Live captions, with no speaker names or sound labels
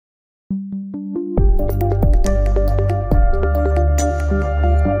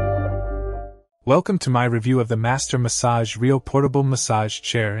Welcome to my review of the Master Massage Real Portable Massage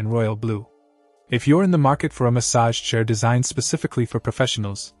Chair in Royal Blue. If you're in the market for a massage chair designed specifically for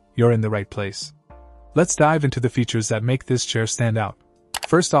professionals, you're in the right place. Let's dive into the features that make this chair stand out.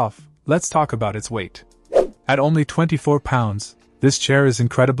 First off, let's talk about its weight. At only 24 pounds, this chair is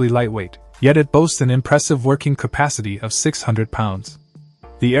incredibly lightweight, yet it boasts an impressive working capacity of 600 pounds.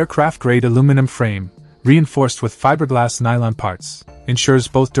 The aircraft-grade aluminum frame, reinforced with fiberglass nylon parts, ensures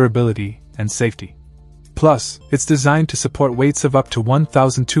both durability and safety. Plus, it's designed to support weights of up to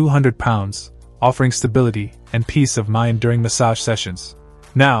 1,200 pounds, offering stability and peace of mind during massage sessions.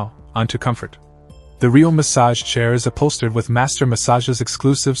 Now, on to comfort. The Real Massage Chair is upholstered with Master Massage's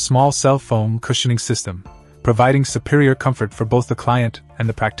exclusive small cell foam cushioning system, providing superior comfort for both the client and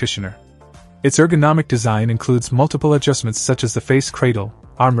the practitioner. Its ergonomic design includes multiple adjustments such as the face cradle,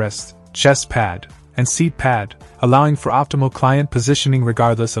 armrest, chest pad, and seat pad, allowing for optimal client positioning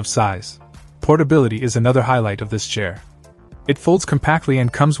regardless of size. Portability is another highlight of this chair. It folds compactly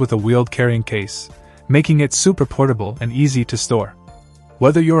and comes with a wheeled carrying case, making it super portable and easy to store.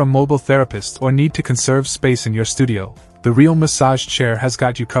 Whether you're a mobile therapist or need to conserve space in your studio, the Real Massage Chair has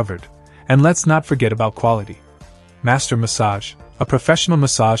got you covered. And let's not forget about quality. Master Massage, a professional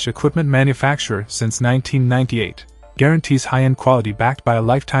massage equipment manufacturer since 1998, guarantees high-end quality backed by a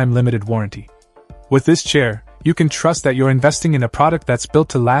lifetime limited warranty. With this chair, you can trust that you're investing in a product that's built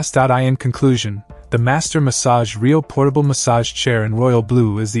to last. In conclusion, the Master Massage Real Portable Massage Chair in Royal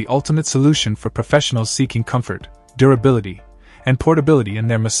Blue is the ultimate solution for professionals seeking comfort, durability, and portability in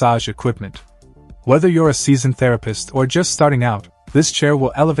their massage equipment. Whether you're a seasoned therapist or just starting out, this chair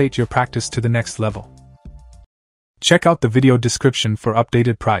will elevate your practice to the next level. Check out the video description for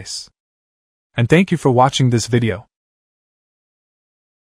updated price. And thank you for watching this video.